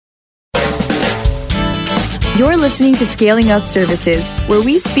You're listening to Scaling Up Services, where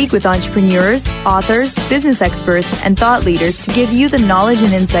we speak with entrepreneurs, authors, business experts, and thought leaders to give you the knowledge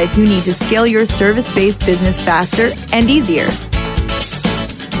and insights you need to scale your service-based business faster and easier.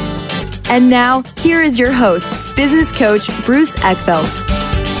 And now, here is your host, business coach Bruce Eckfeldt.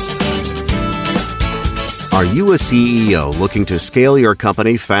 Are you a CEO looking to scale your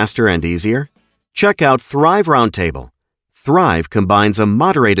company faster and easier? Check out Thrive Roundtable. Thrive combines a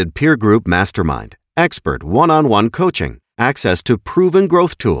moderated peer group mastermind, expert one-on-one coaching, access to proven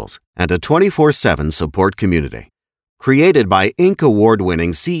growth tools, and a 24/7 support community. Created by Inc.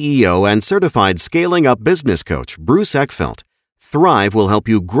 award-winning CEO and certified scaling up business coach Bruce Eckfeldt, Thrive will help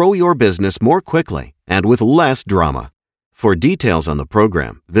you grow your business more quickly and with less drama. For details on the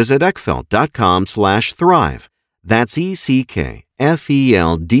program, visit eckfeldt.com/thrive. That's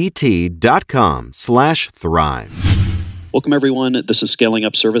ECKFELDT.com/thrive. Welcome, everyone. This is Scaling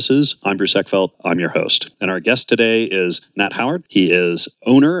Up Services. I'm Bruce Eckfeldt. I'm your host. And our guest today is Nat Howard. He is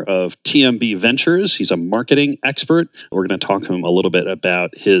owner of TMB Ventures. He's a marketing expert. We're going to talk to him a little bit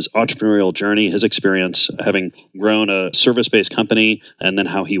about his entrepreneurial journey, his experience having grown a service-based company, and then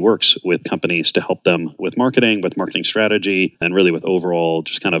how he works with companies to help them with marketing strategy, and really with overall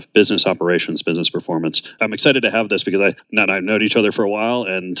just kind of business operations, business performance. I'm excited to have this because Nat and I have known each other for a while,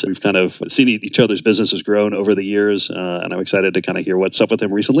 and we've kind of seen each other's businesses grown over the years. And I'm excited to kind of hear what's up with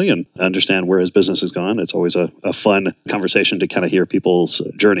him recently and understand where his business has gone. It's always a fun conversation to kind of hear people's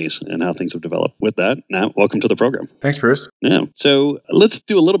journeys and how things have developed. With that, Nat, welcome to the program. Thanks, Bruce. Yeah. So let's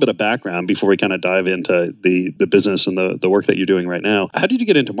do a little bit of background before we kind of dive into the business and the work that you're doing right now. How did you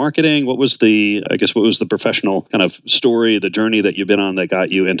get into marketing? What was the professional kind of story, the journey that you've been on that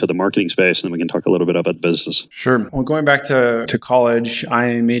got you into the marketing space? And then we can talk a little bit about business. Sure. Well, going back to college,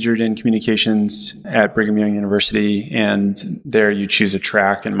 I majored in communications at Brigham Young University, and there you choose a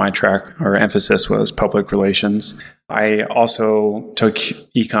track, and my track or emphasis was public relations. I also took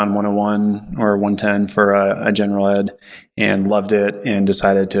Econ 101 or 110 for a general ed and loved it and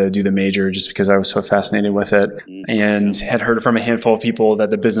decided to do the major just because I was so fascinated with it, and had heard from a handful of people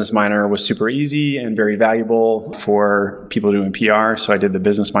that the business minor was super easy and very valuable for people doing PR. So I did the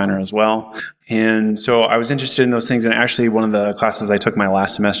business minor as well. And so I was interested in those things. And actually, one of the classes I took my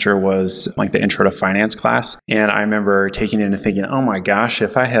last semester was like the Intro to Finance class. And I remember taking it and thinking, oh my gosh,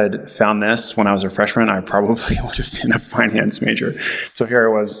 if I had found this when I was a freshman, I probably would have been a finance major. So here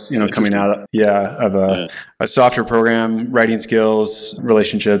I was, coming out of a software program, writing skills,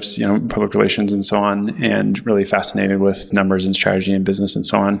 relationships, public relations and so on, and really fascinated with numbers and strategy and business and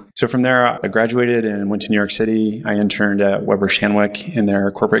so on. So from there, I graduated and went to New York City. I interned at Weber Shandwick in their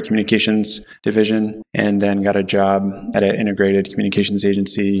corporate communications division, and then got a job at an integrated communications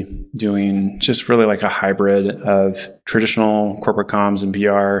agency doing just really like a hybrid of traditional corporate comms and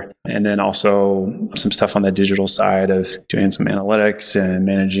PR, and then also some stuff on the digital side of doing some analytics and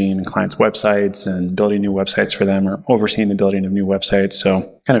managing clients' websites and building new websites for them, or overseeing the building of new websites. So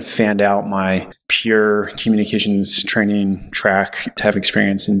kind of fanned out my pure communications training track to have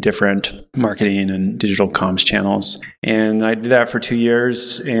experience in different marketing and digital comms channels. And I did that for 2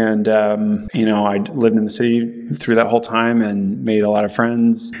 years. And, I lived in the city through that whole time and made a lot of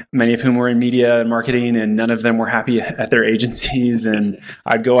friends, many of whom were in media and marketing, and none of them were happy at their agencies. And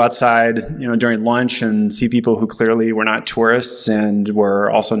I'd go outside, during lunch and see people who clearly were not tourists and were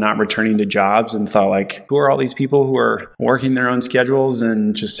also not returning to jobs, and thought like, who are all these people who are working their own schedules,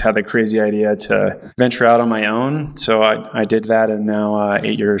 and just had the crazy idea to venture out on my own. So I did that, and now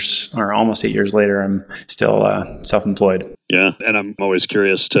almost 8 years later, I'm still self-employed. Yeah, and I'm always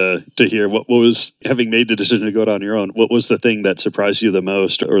curious to hear what was, having made the decision to go out on your own, what was the thing that surprised you the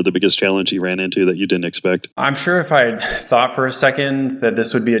most, or the biggest challenge you ran into that you didn't expect? I'm sure if I'd thought for a second that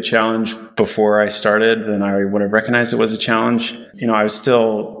this would be a challenge before I started, then I would have recognized it was a challenge. I was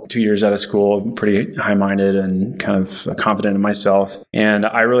still 2 years out of school, pretty high-minded and kind of confident in myself. And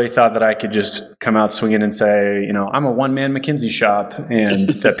I really thought that I could just come out swinging and say, I'm a one-man McKinsey shop, and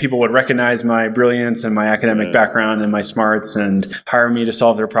that people would recognize my brilliance and my academic background and my smarts and hire me to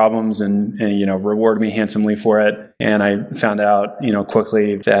solve their problems and reward me handsomely for it. And I found out,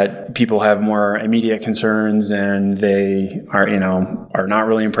 quickly that people have more immediate concerns, and they are not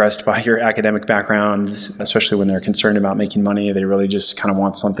really impressed by your academic background, especially when they're concerned about making money. They really just kind of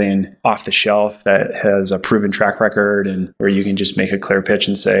want something off the shelf that has a proven track record, and where you can just make a clear pitch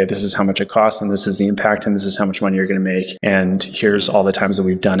and say, this is how much it costs, and this is the impact, and this is how much money you're going to make, and here's all the times that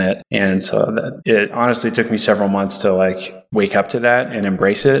we've done it. And so it honestly took me several months to wake up to that and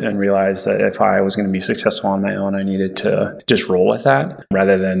embrace it and realize that if I was going to be successful on my own, I needed to just roll with that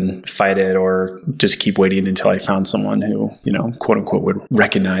rather than fight it or just keep waiting until I found someone who, quote unquote, would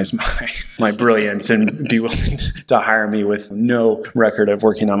recognize my brilliance and be willing to hire me with no record of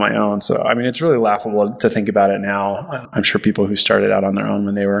working on my own. So, it's really laughable to think about it now. I'm sure people who started out on their own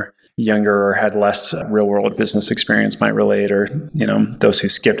when they were younger or had less real world business experience might relate, or, those who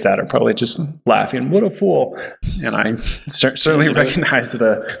skipped that are probably just laughing, what a fool. And I certainly recognize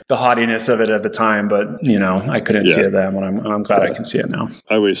the haughtiness of it at the time, but, I couldn't see it then, and I'm glad I can see it now.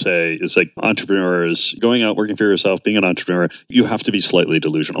 I always say it's like entrepreneurs going out, working for yourself, being an entrepreneur, you have to be slightly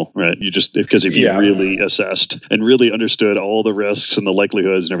delusional, right? You just, because if you really assessed and really understood all the risks and the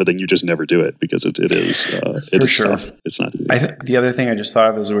likelihoods and everything, you just never do it because it is tough. It's not. The other thing I just thought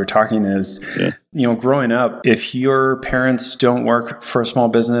of as we were talking is, growing up, if your parents don't work for a small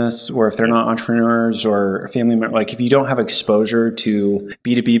business or if they're not entrepreneurs or family members, like if you don't have exposure to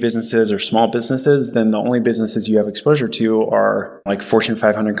B2B businesses or small businesses, then the only businesses you have exposure to are like Fortune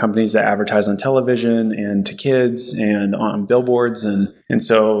 500 companies that advertise on television and to kids and on billboards. And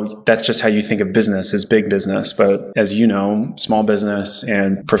so that's just how you think of business as big business. But as you know, small business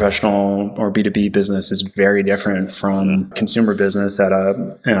and professional or B2B business is very different from consumer business at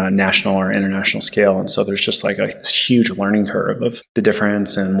a national or international scale. And so there's just like this huge learning curve of the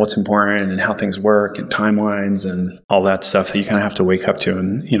difference and what's important and how things work and timelines and all that stuff that you kind of have to wake up to.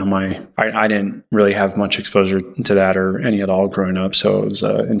 And, I didn't really have much exposure to that or any at all growing up. So it was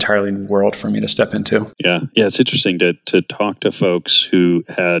an entirely new world for me to step into. Yeah. It's interesting to talk to folks who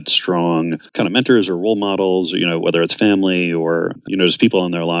had strong kind of mentors or role models, whether it's family or, just people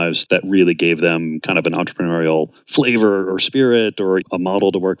in their lives that really gave them kind of an entrepreneurial flavor or spirit or a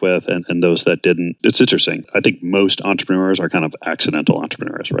model to work with, and those that didn't. It's interesting. I think most entrepreneurs are kind of accidental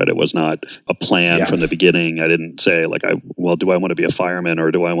entrepreneurs, right? It was not a plan from the beginning. I didn't say do I want to be a fireman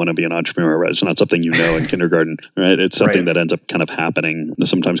or do I want to be an entrepreneur? Right? It's not something in kindergarten, right? It's something that ends up kind of happening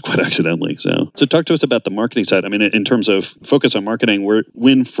sometimes quite accidentally. So talk to us about the marketing side. In terms of focus on marketing,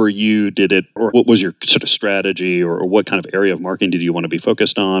 when for you did it, or what was your sort of strategy, or what kind of area of marketing did you want to be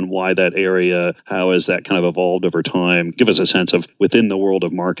focused on? Why that area? How has that kind of evolved over time? Give us a sense of within the world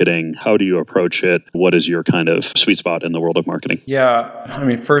of marketing, how do you approach it? What is your kind of sweet spot in the world of marketing?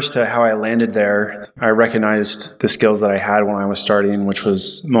 Yeah. First to how I landed there, I recognized the skills that I had when I was starting, which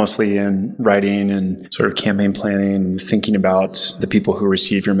was mostly in writing and sort of campaign planning and thinking about the people who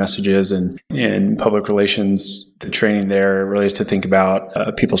receive your messages, and in public relations. The training there really is to think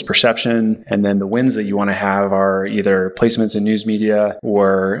about people's perception, and then the wins that you want to have are either placements in news media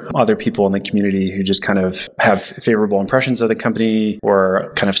or other people in the community who just kind of have favorable impressions of the company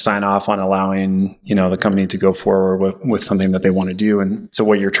or kind of sign off on allowing, the company to go forward with something that they want to do. And so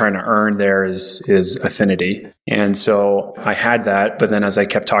what you're trying to earn there is affinity. And so I had that, but then as I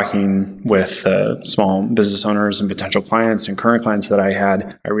kept talking with small business owners and potential clients and current clients that I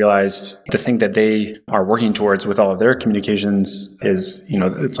had, I realized the thing that they are working towards with all of their communications is,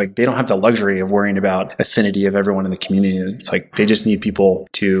 it's like they don't have the luxury of worrying about affinity of everyone in the community. It's like they just need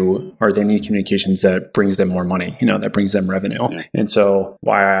they need communications that brings them more money, that brings them revenue. Yeah. And so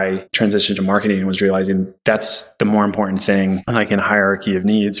why I transitioned to marketing was realizing that's the more important thing, like in a hierarchy of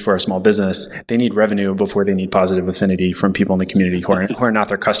needs for a small business. They need revenue before they need positive affinity from people in the community who are not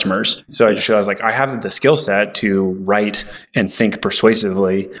their customers. So I just realized I have the skill set to write and think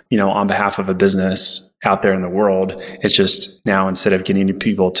persuasively, on behalf of a business out there in the world. It's just now, instead of getting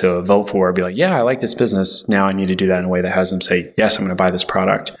people to vote for or be like, yeah, I like this business, now I need to do that in a way that has them say, yes, I'm going to buy this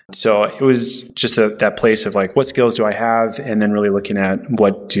product. So it was just that place of what skills do I have? And then really looking at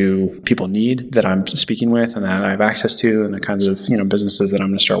what do people need that I'm speaking with and that I have access to, and the kinds of, businesses that I'm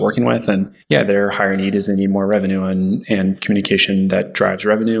going to start working with. And their higher need is they need more revenue, and communication that drives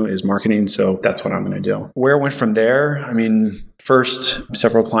revenue is marketing. So that's what I'm going to do. Where it went from there, first,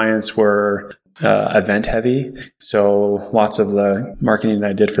 several clients were event heavy. So lots of the marketing that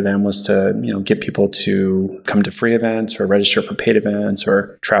I did for them was to, get people to come to free events or register for paid events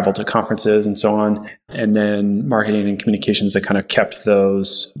or travel to conferences and so on. And then marketing and communications that kind of kept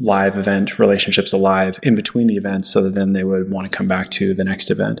those live event relationships alive in between the events, so that then they would want to come back to the next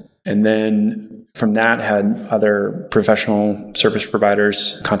event. And then from that, had other professional service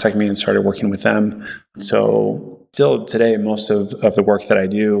providers contact me and started working with them. So still today, most of the work that I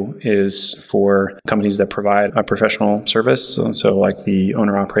do is for companies that provide a professional service. So like the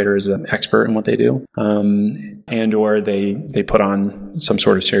owner operator is an expert in what they do. And or they put on some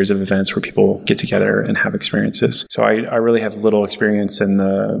sort of series of events where people get together and have experiences. So I really have little experience in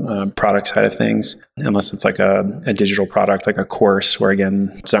the product side of things, unless it's like a digital product, like a course where,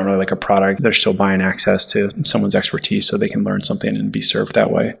 again, it's not really like a product. They're still buying access to someone's expertise so they can learn something and be served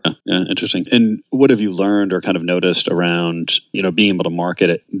that way. Yeah, interesting. And what have you learned or kind of noticed around, being able to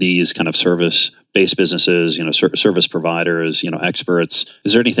market these kind of service-based businesses, service providers, experts?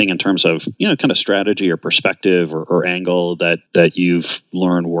 Is there anything in terms of, kind of strategy or perspective or angle that you've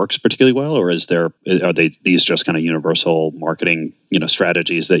learned works particularly well? Or are these just kind of universal marketing,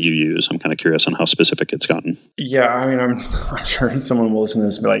 strategies that you use? I'm kind of curious on how specific it's gotten. Yeah, I mean, I'm sure someone will listen to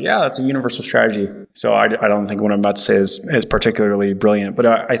this and be like, yeah, that's a universal strategy. So I don't think what I'm about to say is particularly brilliant. But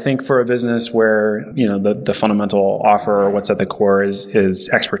I think for a business where, the fundamental offer or what's at the core is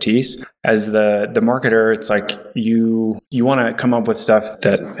expertise, as the marketer, it's like you want to come up with stuff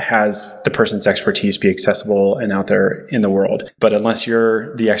that has the person's expertise be accessible and out there in the world. But unless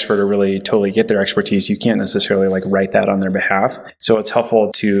you're the expert or really totally get their expertise, you can't necessarily like write that on their behalf. So it's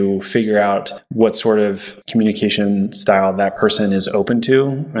helpful to figure out what sort of communication style that person is open to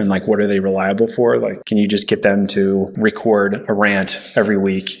and like what are they reliable for? Like, can you just get them to record a rant every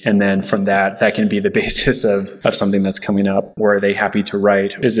week? And then from that can be the basis of something that's coming up. Or are they happy to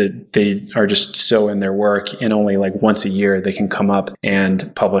write? Is it they are just so in their work and only like once a year they can come up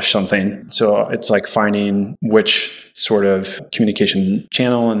and publish something? So it's like finding which sort of communication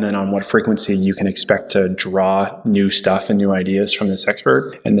channel and then on what frequency you can expect to draw new stuff and new ideas from this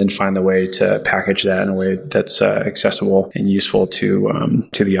expert, and then find the way to package that in a way that's accessible and useful to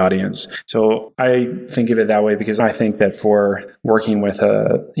the audience. So I think of it that way because I think that for working with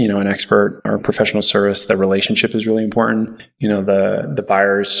an expert or professional service, the relationship is really important. The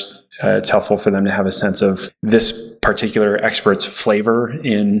buyers, it's helpful for them to have a sense of this particular expert's flavor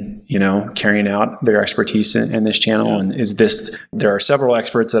in, carrying out their expertise in this channel. Yeah. And there are several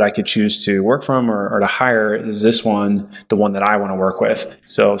experts that I could choose to work from or to hire. Is this one the one that I want to work with?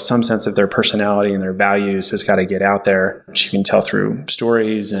 So some sense of their personality and their values has got to get out there, which you can tell through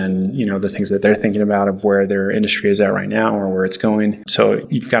stories and, the things that they're thinking about of where their industry is at right now or where it's going. So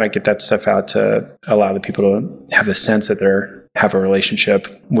you've got to get that stuff out to allow the people to have a sense that have a relationship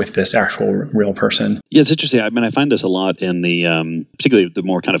with this actual real person. Yeah, it's interesting. I mean, I find this a lot in the, particularly the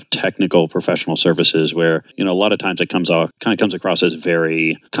more kind of technical professional services where, a lot of times it comes across as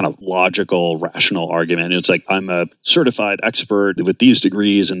very kind of logical, rational argument. It's like, I'm a certified expert with these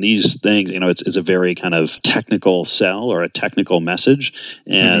degrees and these things, it's a very kind of technical sell or a technical message.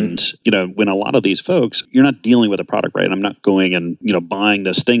 And, when a lot of these folks, you're not dealing with a product, right? I'm not going and, buying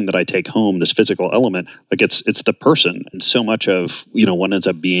this thing that I take home, this physical element. Like it's the person. And so much of, what ends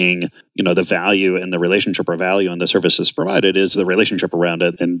up being, the value and the relationship or value and the services provided is the relationship around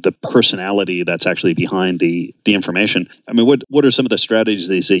it and the personality that's actually behind the information. I mean, what are some of the strategies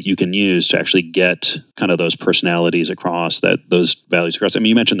that you can use to actually get kind of those personalities across, those values across? I mean,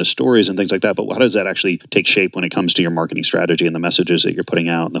 you mentioned the stories and things like that, but how does that actually take shape when it comes to your marketing strategy and the messages that you're putting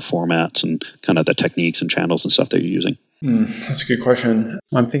out and the formats and kind of the techniques and channels and stuff that you're using? That's a good question.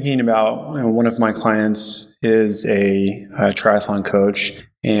 I'm thinking about one of my clients is a triathlon coach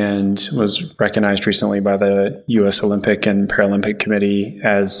and was recognized recently by the U.S. Olympic and Paralympic Committee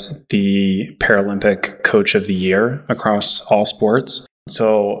as the Paralympic Coach of the Year across all sports.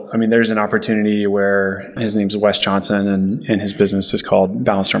 So, I mean, there's an opportunity where his name's Wes Johnson and his business is called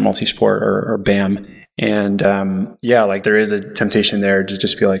Balanced Start Multisport or BAM. And there is a temptation there to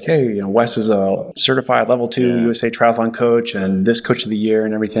just be like, hey, Wes is a certified level 2 USA triathlon coach and this coach of the year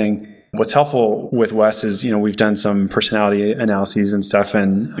and everything. What's helpful with Wes is, we've done some personality analyses and stuff.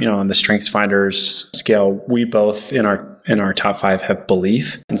 And, on the Strengths Finders scale, we both in our top 5 have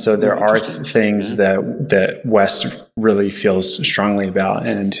belief. And so there are things that Wes really feels strongly about.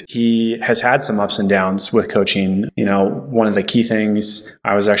 And he has had some ups and downs with coaching. One of the key things,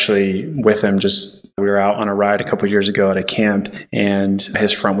 I was actually with him we were out on a ride a couple of years ago at a camp and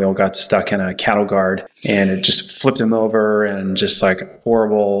his front wheel got stuck in a cattle guard and it just flipped him over and just like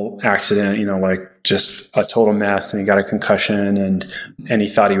horrible accident, just a total mess. And he got a concussion and he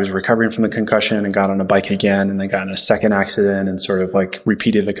thought he was recovering from the concussion and got on a bike again and then got in a second accident and sort of like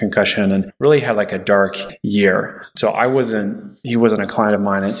repeated the concussion and really had like a dark year. So he wasn't a client of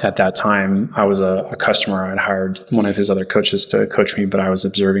mine at that time. I was a customer. I'd hired one of his other coaches to coach me, but I was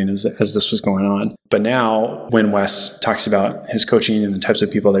observing as this was going on. But now when Wes talks about his coaching and the types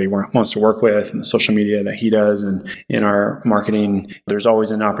of people that he wants to work with and the social media that he does and in our marketing, there's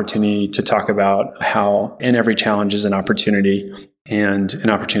always an opportunity to talk about about how in every challenge is an opportunity, and an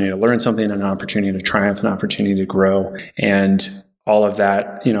opportunity to learn something, an opportunity to triumph, an opportunity to grow. And all of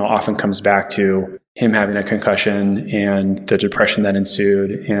that, often comes back to him having a concussion and the depression that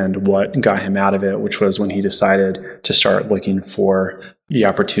ensued and what got him out of it, which was when he decided to start looking for the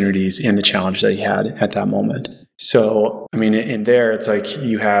opportunities and the challenge that he had at that moment. So, in there, it's like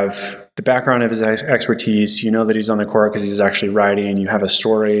you have the background of his expertise. You know that he's on the court because he's actually riding. You have a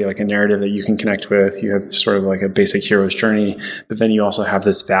story, like a narrative that you can connect with. You have sort of like a basic hero's journey. But then you also have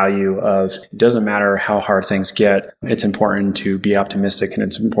this value of it doesn't matter how hard things get. It's important to be optimistic, and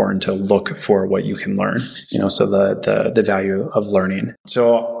it's important to look for what you can learn. So the value of learning.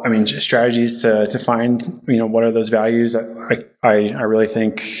 So, strategies to find, what are those values? I really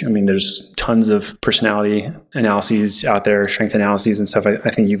think, there's tons of personality analyses out there, strength analyses and stuff. I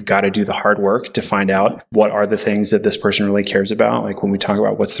think you've got to do the hard work to find out what are the things that this person really cares about. Like when we talk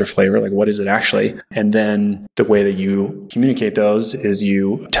about what's their flavor, like what is it actually? And then the way that you communicate those is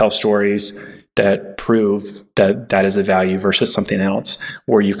you tell stories that prove that that is a value versus something else,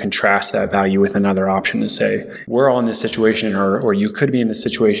 or you contrast that value with another option to say, we're all in this situation, or you could be in this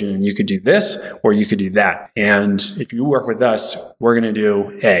situation and you could do this, or you could do that. And if you work with us, we're going to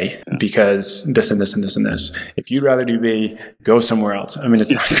do A because this and this and this and this. If you'd rather do B, go somewhere else.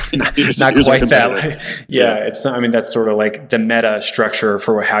 It's not quite that. It's not, that's sort of like the meta structure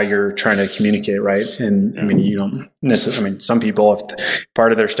for how you're trying to communicate, right? And you don't necessarily, some people, if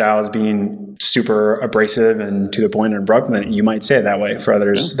part of their style is being super abrasive and to the point and abrupt, then you might say it that way. For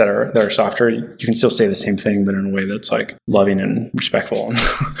others that are softer, you can still say the same thing, but in a way that's like loving and respectful.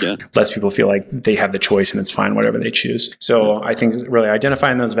 Lets people feel like they have the choice and it's fine, whatever they choose. So I think really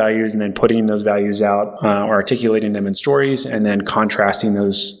identifying those values and then putting those values out or articulating them in stories and then contrasting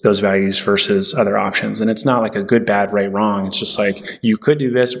those values versus other options. And it's not like a good, bad, right, wrong. It's just like you could do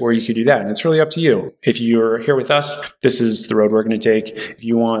this or you could do that. And it's really up to you. If you're here with us, this is the road we're going to take. If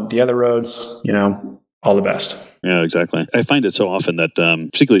you want the other road, all the best. Yeah, exactly. I find it so often that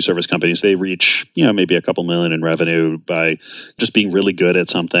particularly service companies, they reach, maybe a couple million in revenue by just being really good at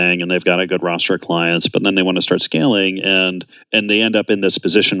something, and they've got a good roster of clients, but then they want to start scaling and they end up in this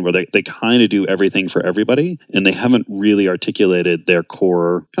position where they kind of do everything for everybody, and they haven't really articulated their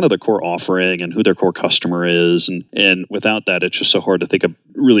core offering and who their core customer is. And without that, it's just so hard to think of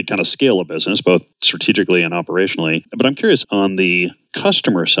really kind of scale a business, both strategically and operationally. But I'm curious, on the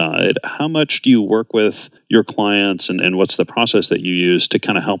customer side, how much do you work with your clients and what's the process that you use to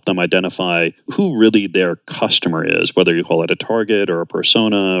kind of help them identify who really their customer is, whether you call it a target or a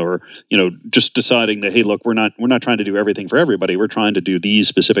persona, or, just deciding that, hey, look, we're not trying to do everything for everybody. We're trying to do these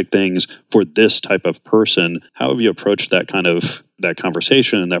specific things for this type of person. How have you approached that kind of that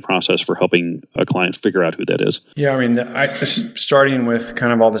conversation and that process for helping a client figure out who that is? Yeah, starting with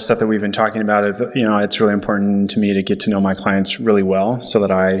kind of all the stuff that we've been talking about, it's really important to me to get to know my clients really well so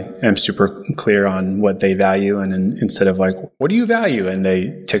that I am super clear on what they value. And instead of like, what do you value? And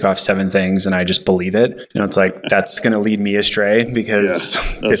they tick off 7 things and I just believe it. It's like, that's going to lead me astray because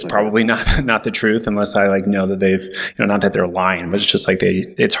it's probably not the truth unless I know that they've, not that they're lying, but it's just like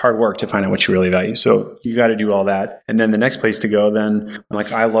it's hard work to find out what you really value. So you got to do all that. And then the next place to go, then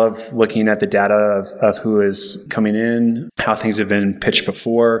I love looking at the data of who is coming in, how things have been pitched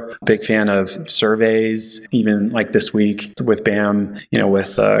before. Big fan of surveys, even like this week with BAM,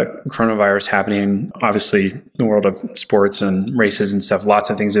 with coronavirus happening, obviously in the world of sports and races and stuff, lots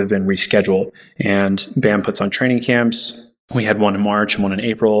of things have been rescheduled. And BAM puts on training camps. We had one in March and one in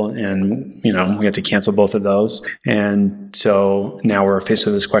April, and, we had to cancel both of those. And so now we're faced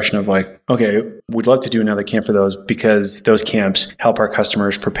with this question of okay, we'd love to do another camp for those because those camps help our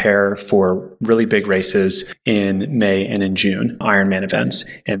customers prepare for really big races in May and in June, Ironman events.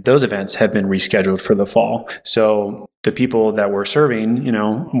 And those events have been rescheduled for the fall. So the people that we're serving,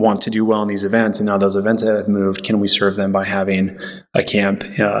 want to do well in these events, and now those events have moved. Can we serve them by having a camp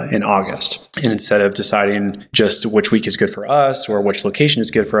in August? And instead of deciding just which week is good for us or which location is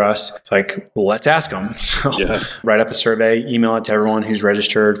good for us, it's like, well, let's ask them. So write up a survey, email it to everyone who's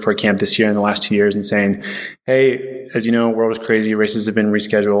registered for a camp this year in the last 2 years and saying, hey, as you know, world is crazy. Races have been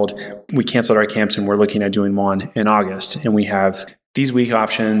rescheduled. We canceled our camps and we're looking at doing one in August. And we have these week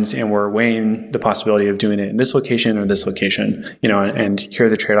options, and we're weighing the possibility of doing it in this location or this location, and here are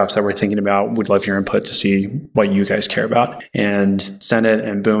the trade-offs that we're thinking about. Would love your input to see what you guys care about, and send it,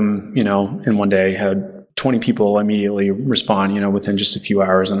 and boom, in one day had 20 people immediately respond, within just a few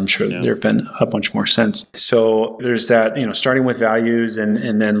hours. And I'm sure there have been a bunch more since. So there's that, starting with values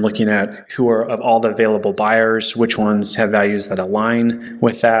and then looking at who are, of all the available buyers, which ones have values that align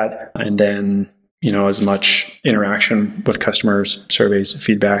with that. And then as much interaction with customers, surveys,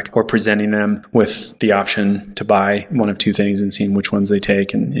 feedback, or presenting them with the option to buy one of two things and seeing which ones they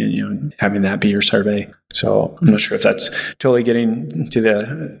take and having that be your survey. So I'm not sure if that's totally getting to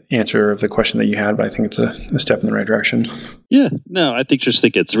the answer of the question that you had, but I think it's a step in the right direction. Yeah, no, I think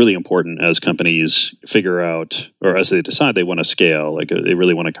it's really important as companies figure out, or as they decide they want to scale, like they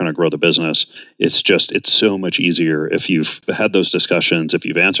really want to kind of grow the business. It's so much easier if you've had those discussions, if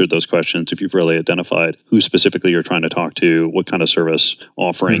you've answered those questions, if you've really identified who specifically you're trying to talk to, what kind of service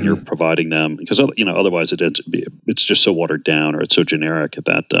offering you're providing them, because otherwise it's just so watered down or it's so generic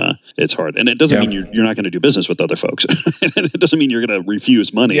that it's hard. And it doesn't mean you're not going to do business with other folks. It doesn't mean you're going to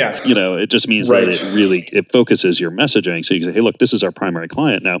refuse money. Yeah. It just means that it focuses your messaging. So you can say, hey, look, this is our primary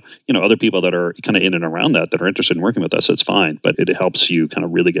client. Now, other people that are kind of in and around that are interested in working with us, it's fine. But it helps you kind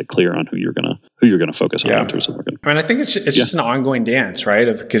of really get clear on who you're going to focus on in terms of working. I think it's just an ongoing dance, right?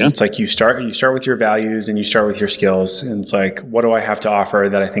 Because it's like you start with your values and you start with your skills. And it's like, what do I have to offer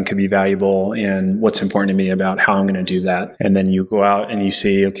that I think could be valuable? And what's important to me about how I'm going to do that? And then you go out and you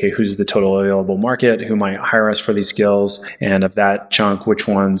see, okay, who's the total available market? Who might hire us for these skills? And of that chunk, which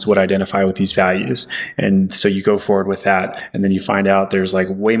ones would identify with these values? And so you go forward with that. And then you find out there's like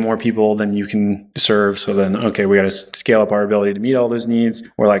way more people than you can serve. So then, okay, we got to scale up our ability to meet all those needs.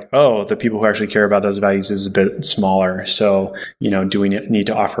 Or like, oh, the people who actually care about those values is a bit smaller. So, do we need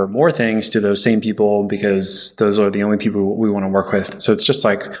to offer more things to those same people because those are the only people we want to work with? So it's just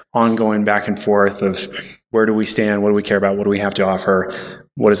like ongoing back and forth of where do we stand? What do we care about? What do we have to offer?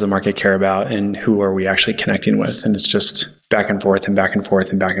 What does the market care about? And who are we actually connecting with? And it's just back and forth and back and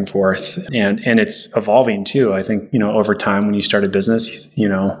forth and back and forth. And it's evolving too. I think, over time when you start a business,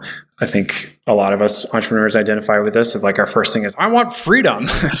 I think a lot of us entrepreneurs identify with this of like our first thing is, I want freedom,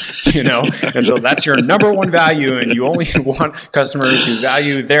 and so that's your number one value. And you only want customers who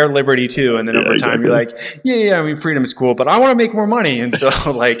value their liberty too. And then over time, you're like, freedom is cool, but I want to make more money. And so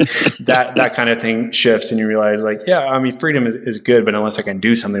like that kind of thing shifts and you realize like, freedom is good, but unless I can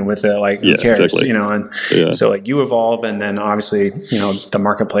do something with it, like who cares, exactly. So like you evolve and then obviously, the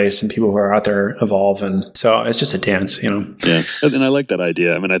marketplace and people who are out there evolve. And so it's just a dance, Yeah. And I like that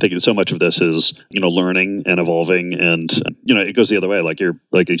idea. I think so much of this is, learning and evolving. And, it goes the other way. Like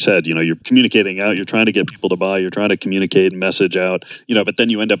you said, you're communicating out, you're trying to get people to buy, you're trying to communicate and message out, but then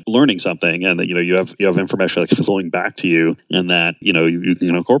you end up learning something and, you have information like flowing back to you and that, you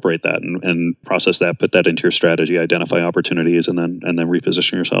can incorporate that and process that, put that into your strategy, identify opportunities and then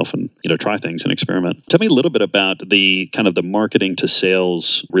reposition yourself and, try things and experiment. Tell me a little bit about the kind of the marketing to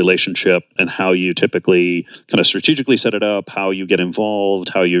sales relationship and how you typically kind of strategically set it up, how you get involved,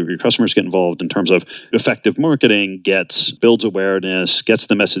 how your customers get involved in terms of effective marketing, builds awareness, gets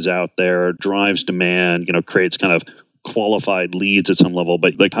the message out there, drives demand, creates kind of qualified leads at some level,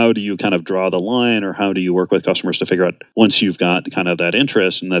 but like how do you kind of draw the line or how do you work with customers to figure out once you've got kind of that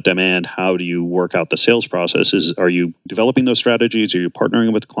interest and that demand, how do you work out the sales processes? Are you developing those strategies? Are you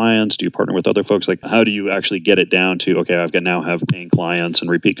partnering with clients? Do you partner with other folks? Like how do you actually get it down to, okay, I've got now have paying clients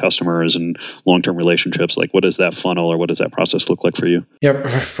and repeat customers and long-term relationships? Like what does that funnel or what does that process look like for you? Yeah,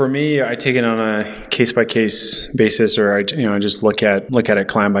 for me, I take it on a case-by-case basis or I just look at it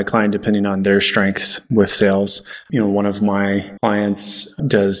client by client depending on their strengths with sales. One of my clients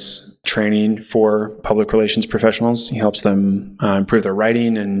does training for public relations professionals. He helps them improve their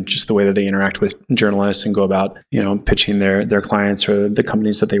writing and just the way that they interact with journalists and go about, pitching their clients or the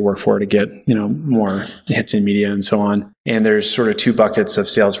companies that they work for to get, more hits in media and so on. And there's sort of two buckets of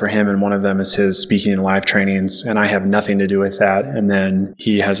sales for him. And one of them is his speaking and live trainings. And I have nothing to do with that. And then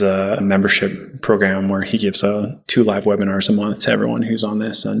he has a membership program where he gives 2 live webinars a month to everyone who's on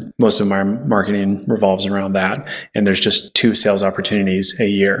this. And most of my marketing revolves around that. And there's just 2 sales opportunities a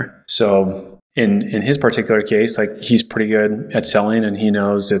year. So in his particular case, like he's pretty good at selling and he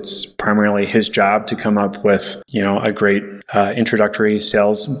knows it's primarily his job to come up with, a great introductory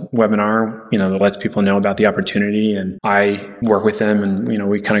sales webinar, that lets people know about the opportunity. And I work with them and,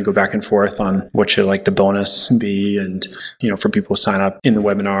 we kind of go back and forth on what should like the bonus be and, for people who sign up in the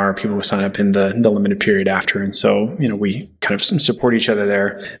webinar, people who sign up in the limited period after. And so, we kind of support each other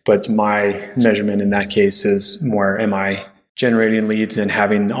there. But my measurement in that case is more, am I generating leads and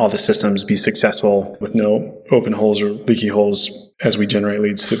having all the systems be successful with no open holes or leaky holes as we generate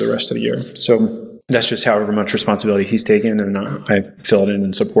leads through the rest of the year. So that's just however much responsibility he's taken, and I fill it in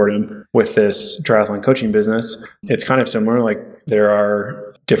and support him. With this triathlon coaching business, it's kind of similar. Like there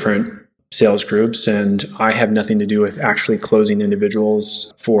are different sales groups, and I have nothing to do with actually closing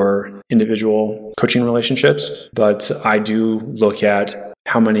individuals for individual coaching relationships, but I do look at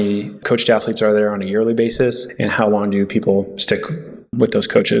how many coached athletes are there on a yearly basis and how long do people stick with those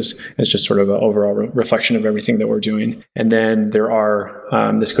coaches. It's just sort of an overall reflection of everything that we're doing. And then there are,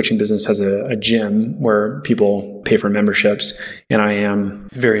 this coaching business has a gym where people pay for memberships. And I am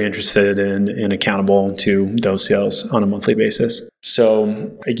very interested in accountable to those sales on a monthly basis.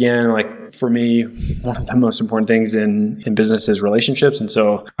 So again, like for me, one of the most important things in business is relationships. And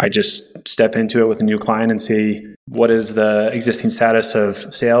so I just step into it with a new client and see what is the existing status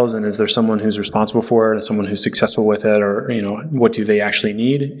of sales, and is there someone who's responsible for it, or someone who's successful with it, or what do they actually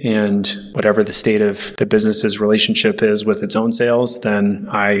need? And whatever the state of the business's relationship is with its own sales, then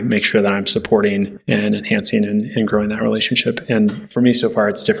I make sure that I'm supporting and enhancing and growing that relationship. And for me, so far,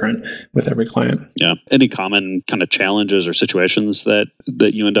 it's different with every client. Yeah. Any common kind of challenges or situations that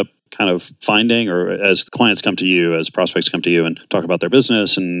you end up kind of finding, or as clients come to you, as prospects come to you and talk about their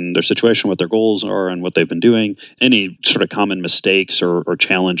business and their situation, what their goals are and what they've been doing, any sort of common mistakes or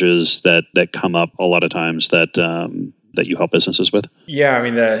challenges that come up a lot of times that you help businesses with? Yeah, I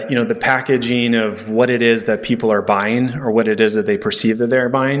mean, the packaging of what it is that people are buying or what it is that they perceive that they're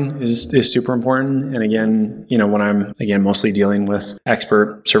buying is super important. And again, when I'm mostly dealing with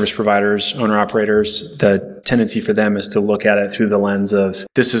expert service providers, owner operators, the tendency for them is to look at it through the lens of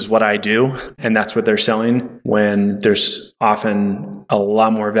this is what I do and that's what they're selling, when there's often a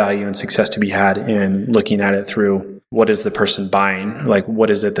lot more value and success to be had in looking at it through what is the person buying? Like, what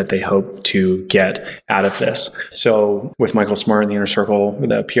is it that they hope to get out of this? So with Michael Smart in the Inner Circle,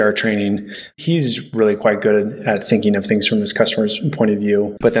 the PR training, he's really quite good at thinking of things from his customer's point of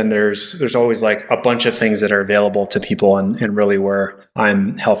view. But then there's always like a bunch of things that are available to people. And really where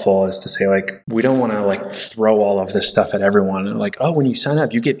I'm helpful is to say, like, we don't want to like throw all of this stuff at everyone. And like, oh, when you sign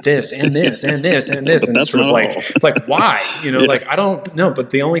up, you get this and this and this and this. And that's sort of like why? Like, I don't know, but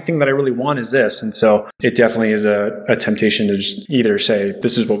the only thing that I really want is this. And so it definitely is a temptation to just either say,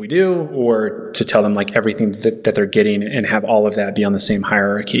 this is what we do, or to tell them like everything that they're getting and have all of that be on the same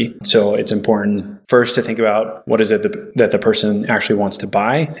hierarchy. So it's important first to think about what is it that the person actually wants to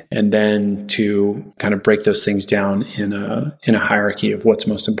buy, and then to kind of break those things down in a hierarchy of what's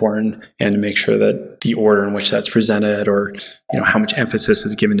most important, and to make sure that the order in which that's presented, or how much emphasis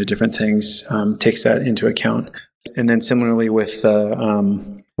is given to different things, takes that into account. And then similarly with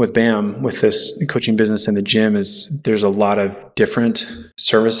BAM, with this coaching business in the gym, there's a lot of different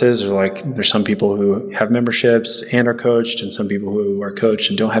services. There's some people who have memberships and are coached, and some people who are coached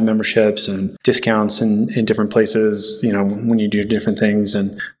and don't have memberships, and discounts in different places, when you do different things.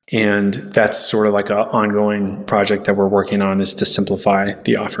 And that's sort of like an ongoing project that we're working on, is to simplify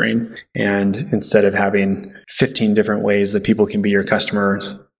the offering. And instead of having 15 different ways that people can be your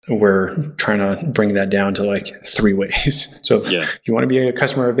customers, we're trying to bring that down to like 3 ways. So if you want to be a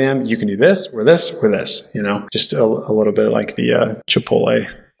customer of BAM, you can do this, or this, or this, just a little bit like the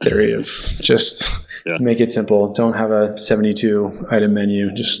Chipotle theory of just make it simple. Don't have a 72 item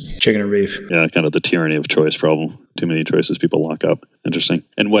menu, just chicken and beef. Yeah, kind of the tyranny of choice problem. Too many choices, people lock up. Interesting.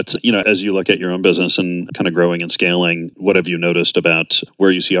 And what's, as you look at your own business and kind of growing and scaling, what have you noticed about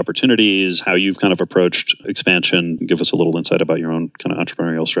where you see opportunities, how you've kind of approached expansion? Give us a little insight about your own kind of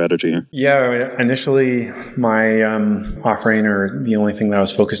entrepreneurial strategy here. Yeah, initially my offering, or the only thing that I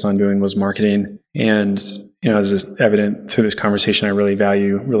was focused on doing, was marketing. And, as is evident through this conversation, I really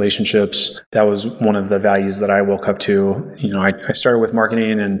value relationships. That was one of the values that I woke up to. I started with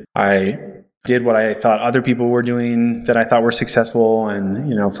marketing, and I did what I thought other people were doing that I thought were successful.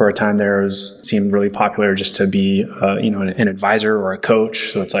 And, for a time there, seemed really popular just to be, an advisor or a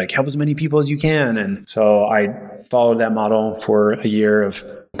coach. So it's like, help as many people as you can. And so I followed that model for a year of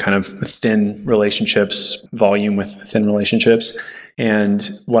kind of thin relationships, volume with thin relationships. And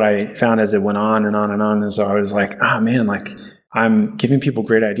what I found as it went on and on and on is I was like, I'm giving people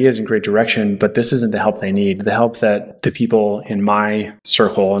great ideas and great direction, but this isn't the help they need. The help that the people in my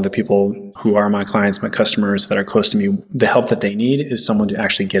circle and the people who are my clients, my customers that are close to me, the help that they need is someone to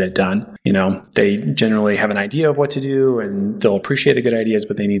actually get it done. They generally have an idea of what to do and they'll appreciate the good ideas,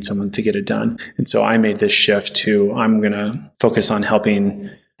 but they need someone to get it done. And so I made this shift to, I'm going to focus on helping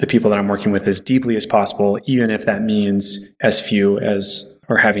the people that I'm working with as deeply as possible, even if that means as few as,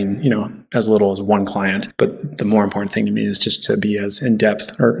 or having, as little as one client. But the more important thing to me is just to be as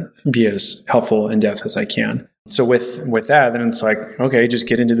in-depth, or be as helpful in depth as I can. So with that, then it's like, okay, just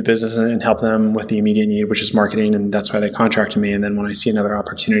get into the business and help them with the immediate need, which is marketing. And that's why they contracted me. And then when I see another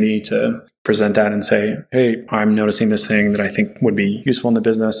opportunity to present that and say, hey, I'm noticing this thing that I think would be useful in the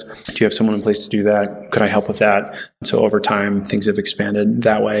business. Do you have someone in place to do that? Could I help with that? So over time, things have expanded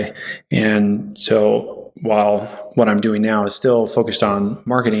that way. And so while what I'm doing now is still focused on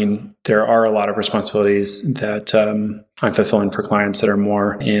marketing, there are a lot of responsibilities that I'm fulfilling for clients that are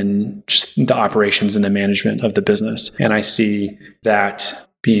more in just the operations and the management of the business. And I see that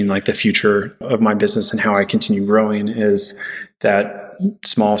being like the future of my business and how I continue growing is that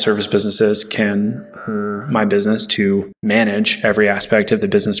small service businesses can hire my business to manage every aspect of the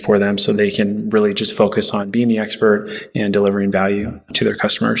business for them so they can really just focus on being the expert and delivering value to their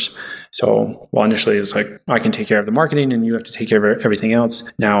customers. So while initially it's like, I can take care of the marketing and you have to take care of everything else.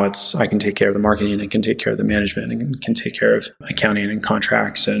 Now it's, I can take care of the marketing and can take care of the management and can take care of accounting and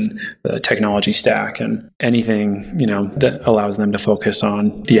contracts and the technology stack and anything, that allows them to focus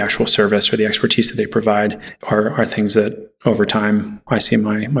on the actual service or the expertise that they provide are things that over time I see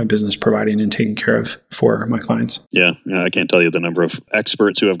my business providing and taking care of for my clients. Yeah, I can't tell you the number of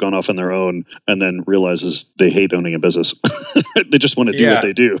experts who have gone off on their own and then realizes they hate owning a business. They just want to do what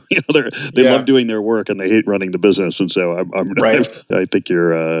they do. They love doing their work and they hate running the business. And so I think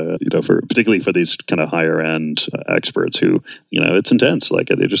you're, particularly for these kind of higher end experts who, it's intense. Like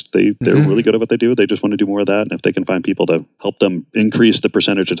they're really good at what they do. They just want to do more of that. And if they can find people to help them increase the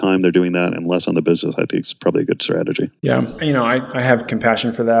percentage of time they're doing that and less on the business, I think it's probably a good strategy. Yeah. I have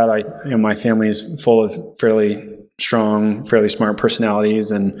compassion for that. My family is full of fairly strong, fairly smart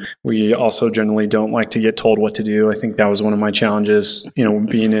personalities, and we also generally don't like to get told what to do. I think that was one of my challenges,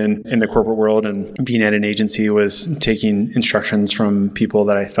 being in the corporate world and being at an agency was taking instructions from people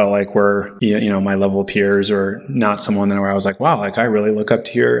that I felt like were, my level peers or not someone that where I was like, wow, like I really look up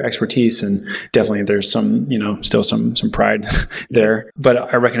to your expertise. And definitely there's some, still some pride there.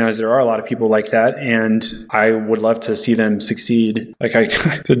 But I recognize there are a lot of people like that, and I would love to see them succeed. Like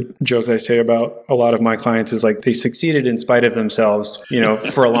the joke that I say about a lot of my clients is like they succeeded in spite of themselves,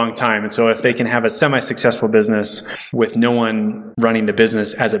 for a long time. And so if they can have a semi-successful business with no one running the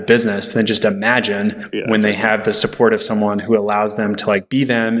business as a business, then just imagine when they have the support of someone who allows them to like be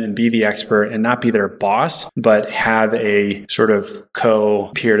them and be the expert and not be their boss, but have a sort of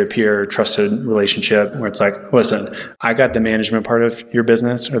peer-to-peer trusted relationship where it's like, listen, I got the management part of your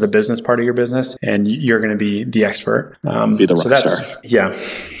business or the business part of your business, and you're going to be the expert. Be the rock star. Yeah.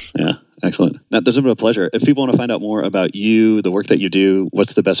 Excellent. Matt, this has been a pleasure. If people want to find out more about you, the work that you do,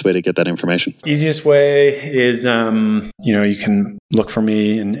 what's the best way to get that information? Easiest way is, you can look for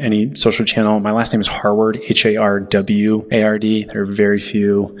me in any social channel. My last name is Harward, Harward. There are very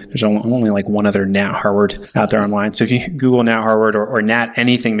few. There's only like one other Nat Harward out there online. So if you Google Nat Harward or Nat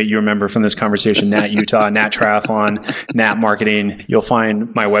anything that you remember from this conversation, Nat Utah, Nat Triathlon, Nat Marketing, you'll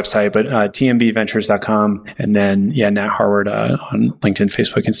find my website, but tmbventures.com. And then, Nat Harward on LinkedIn,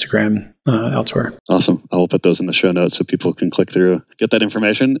 Facebook, Instagram, elsewhere. Awesome. I will put those in the show notes so people can click through, get that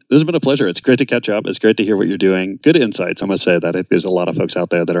information. This has been a pleasure. It's great to catch up. It's great to hear what you're doing. Good insights. I must say that there's a lot of folks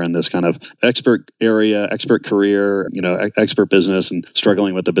out there that are in this kind of expert area, expert career, expert business and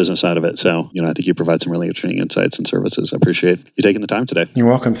struggling with the business side of it. So, I think you provide some really interesting insights and services. I appreciate you taking the time today. You're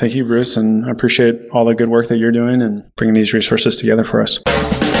welcome. Thank you, Bruce. And I appreciate all the good work that you're doing and bringing these resources together for us.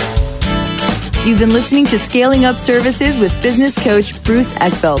 You've been listening to Scaling Up Services with business coach Bruce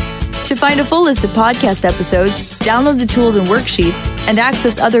Eckfeldt. To find a full list of podcast episodes, download the tools and worksheets, and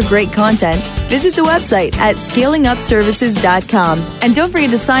access other great content, visit the website at scalingupservices.com. And don't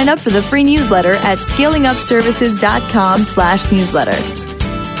forget to sign up for the free newsletter at scalingupservices.com/newsletter.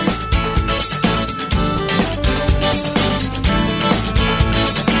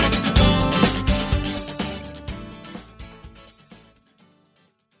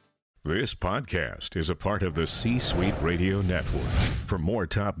 This podcast is a part of the C-Suite Radio Network. For more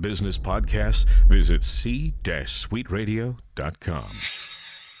top business podcasts, visit c-suiteradio.com.